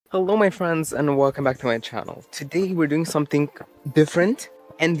Hello my friends and welcome back to my channel. Today we're doing something different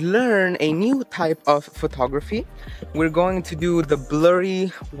and learn a new type of photography. We're going to do the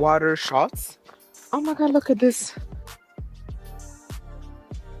blurry water shots. Oh my god, look at this.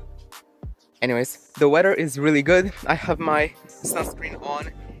 Anyways, the weather is really good. I have my sunscreen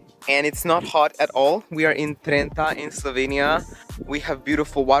on and it's not hot at all. We are in Trenta in Slovenia. We have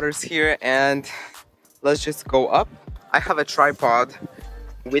beautiful waters here and let's just go up. I have a tripod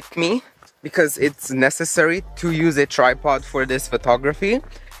with me because it's necessary to use a tripod for this photography,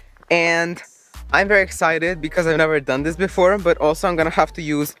 and I'm very excited because I've never done this before, but also I'm gonna have to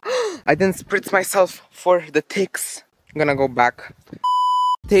use I didn't spritz myself for the ticks. I'm gonna go back.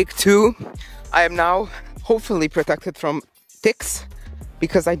 Take two. I am now hopefully protected from ticks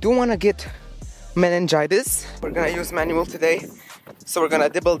because I do want to get meningitis. We're gonna use manual today, so we're gonna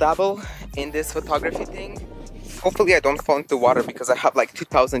dibble dabble in this photography thing. Hopefully I don't fall into water because I have like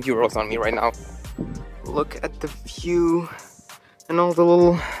 2,000 euros on me right now. Look at the view and all the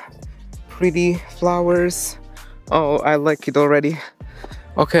little pretty flowers. Oh, I like it already.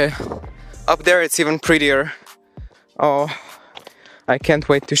 Okay, up there it's even prettier. Oh, I can't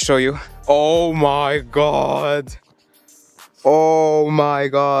wait to show you. Oh my god. Oh my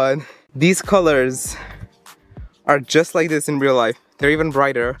god. These colors are just like this in real life. They're even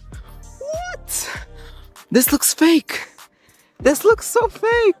brighter. What? This looks fake. This looks so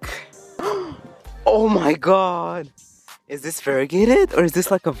fake. Oh my god. Is this variegated or is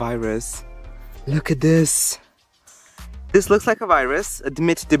this like a virus? Look at this. This looks like a virus,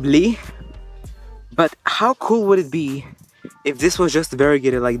 admittedly. But how cool would it be if this was just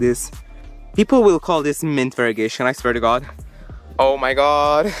variegated like this? People will call this mint variegation, I swear to god. Oh my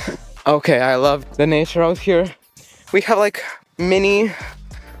god. Okay, I love the nature out here. We have like mini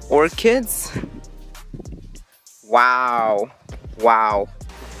orchids. Wow, wow.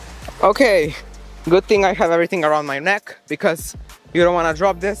 Okay, good thing I have everything around my neck because you don't want to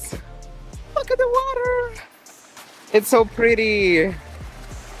drop this. Look at the water. It's so pretty.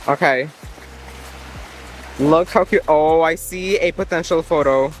 Okay. Look how cute. Oh, I see a potential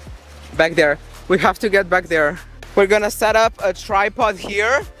photo back there. We have to get back there. We're gonna set up a tripod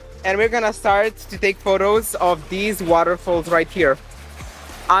here and we're gonna start to take photos of these waterfalls right here.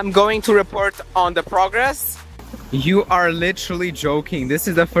 I'm going to report on the progress. You are literally joking. This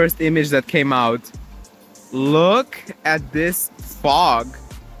is the first image that came out. Look at this fog.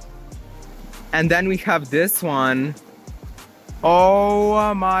 And then we have this one.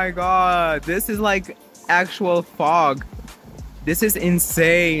 Oh my god. This is like actual fog. This is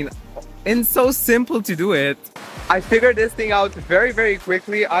insane. And so simple to do it. I figured this thing out very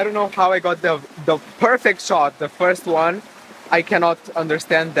quickly. I don't know how I got the perfect shot, the first one. I cannot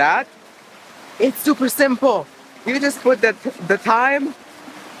understand that. It's super simple. You just put the time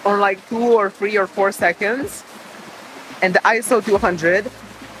on like 2 or 3 or 4 seconds and the ISO 200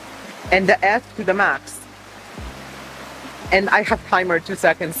 and the F to the max. And I have timer 2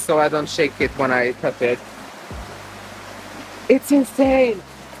 seconds so I don't shake it when I tap it. It's insane.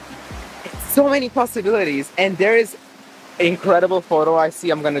 It's so many possibilities, and there is an incredible photo I see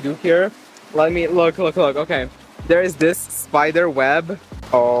I'm gonna do here. Let me look. Okay, there is this spider web.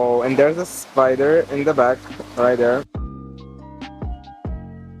 Oh, and there's a spider in the back, right there.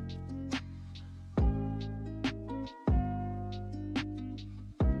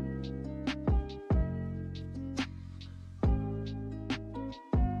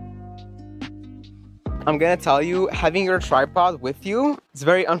 I'm gonna tell you, having your tripod with you, it's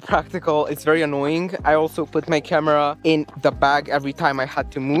very unpractical, it's very annoying. I also put my camera in the bag every time I had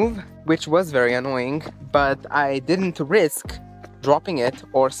to move, which was very annoying, but I didn't risk dropping it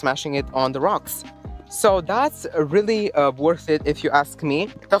or smashing it on the rocks. So that's really worth it if you ask me.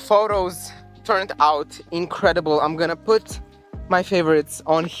 The photos turned out incredible. I'm gonna put my favorites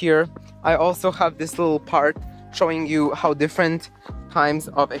on here. I also have this little part showing you how different times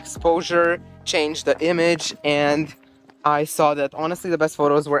of exposure change the image, and I saw that honestly the best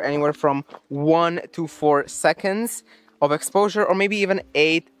photos were anywhere from 1 to 4 seconds of exposure, or maybe even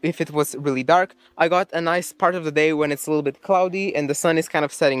 8 if it was really dark. I got a nice part of the day when it's a little bit cloudy and the sun is kind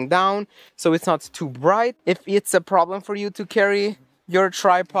of setting down, so it's not too bright. If it's a problem for you to carry your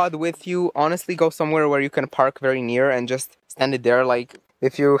tripod with you, honestly go somewhere where you can park very near and just stand it there. Like,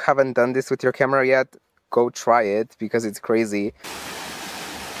 if you haven't done this with your camera yet, go try it because it's crazy.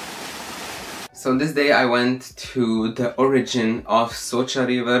 So this day I went to the origin of Socha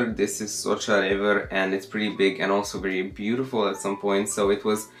River. This is Socha River and it's pretty big and also very beautiful at some point, so it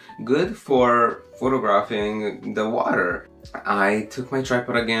was good for photographing the water. I took my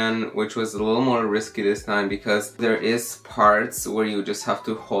tripod again, which was a little more risky this time because there is parts where you just have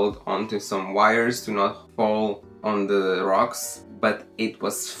to hold onto some wires to not fall on the rocks, but it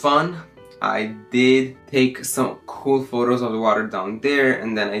was fun. I did take some cool photos of the water down there,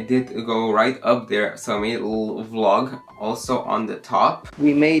 and then I did go right up there, so I made a little vlog also on the top.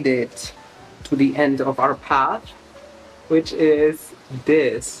 We made it to the end of our path, which is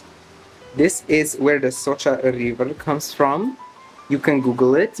this. This is where the Socha River comes from. You can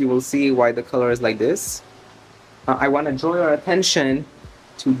Google it, you will see why the color is like this. I want to draw your attention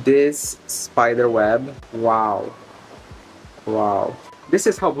to this spider web. Wow. Wow. This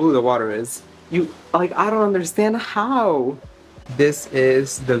is how blue the water is. I don't understand how. This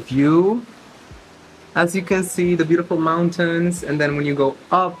is the view. As you can see, the beautiful mountains, and then when you go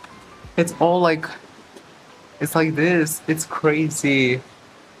up, it's all like, it's like this. It's crazy.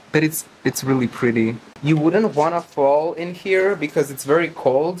 But it's really pretty. You wouldn't want to fall in here because it's very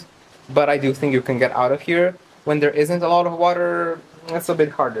cold, but I do think you can get out of here. When there isn't a lot of water, it's a bit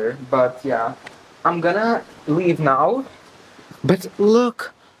harder, but yeah. I'm gonna leave now. But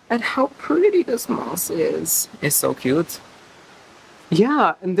look at how pretty this moss is. It's so cute.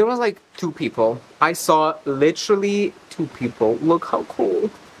 Yeah, and there was like 2 people. I saw literally 2 people. Look how cool.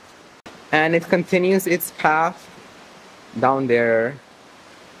 And it continues its path down there.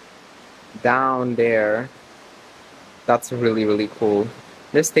 Down there. That's really, really cool.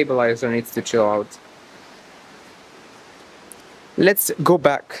 This stabilizer needs to chill out. Let's go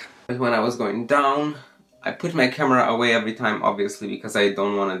back. When I was going down, I put my camera away every time, obviously, because I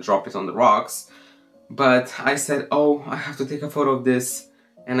don't want to drop it on the rocks. But I said, oh, I have to take a photo of this.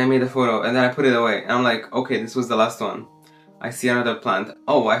 And I made a photo, and then I put it away. And I'm like, okay, this was the last one. I see another plant.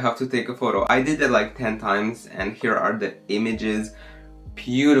 Oh, I have to take a photo. I did it like 10 times, and here are the images.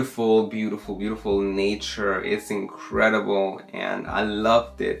 Beautiful, beautiful, beautiful nature. It's incredible, and I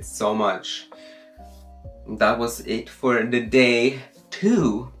loved it so much. That was it for the day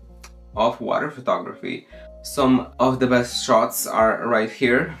 2 of water photography. Some of the best shots are right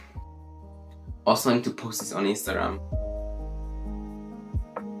here. Also, I need to post this on Instagram.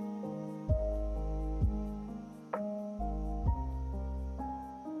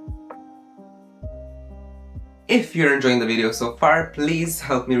 If you're enjoying the video so far, please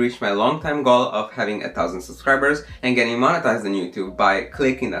help me reach my long-time goal of having 1,000 subscribers and getting monetized on YouTube by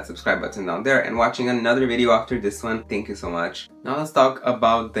clicking that subscribe button down there and watching another video after this one. Thank you so much. Now let's talk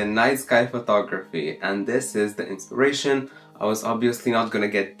about the night sky photography, and this is the inspiration. I was obviously not gonna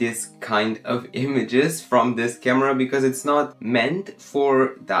get this kind of images from this camera because it's not meant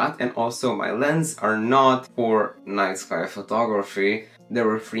for that, and also my lens are not for night sky photography. There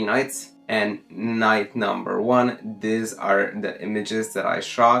were 3 nights. And night number 1, these are the images that I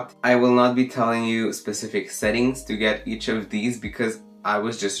shot. I will not be telling you specific settings to get each of these because I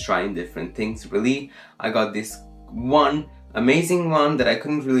was just trying different things really. I got this one amazing one that I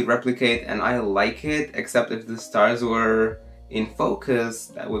couldn't really replicate, and I like it, except if the stars were in focus,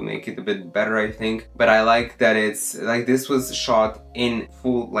 that would make it a bit better, I think. But I like that it's like this was shot in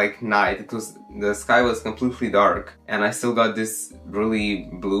full like night. The sky was completely dark, and I still got this really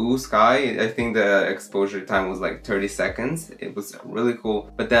blue sky. I think the exposure time was like 30 seconds. It was really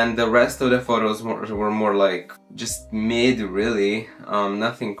cool. But then the rest of the photos were more like just mid, really.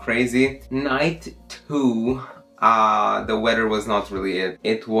 Nothing crazy. Night 2, the weather was not really it.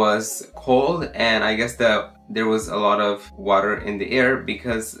 It was cold, and I guess there was a lot of water in the air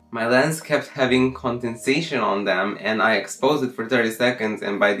because my lens kept having condensation on them, and I exposed it for 30 seconds,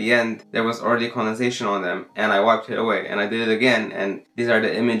 and by the end there was already condensation on them, and I wiped it away, and I did it again, and these are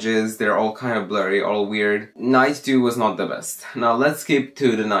the images. They're all kind of blurry, all weird. Night 2 was not the best. Now let's skip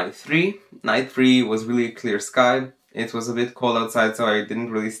to the night 3. Night 3 was really clear sky. It was a bit cold outside, so I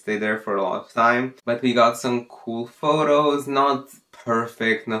didn't really stay there for a lot of time. But we got some cool photos, not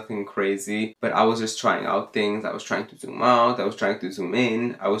perfect, nothing crazy, but I was just trying out things. I was trying to zoom out, I was trying to zoom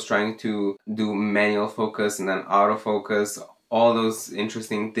in, I was trying to do manual focus and then autofocus, all those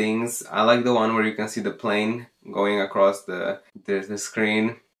interesting things. I like the one where you can see the plane going across the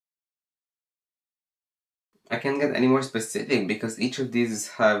screen. I can't get any more specific because each of these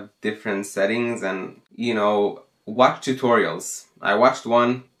have different settings, and you know, watch tutorials. I watched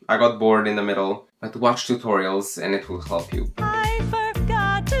one, I got bored in the middle, but watch tutorials and it will help you.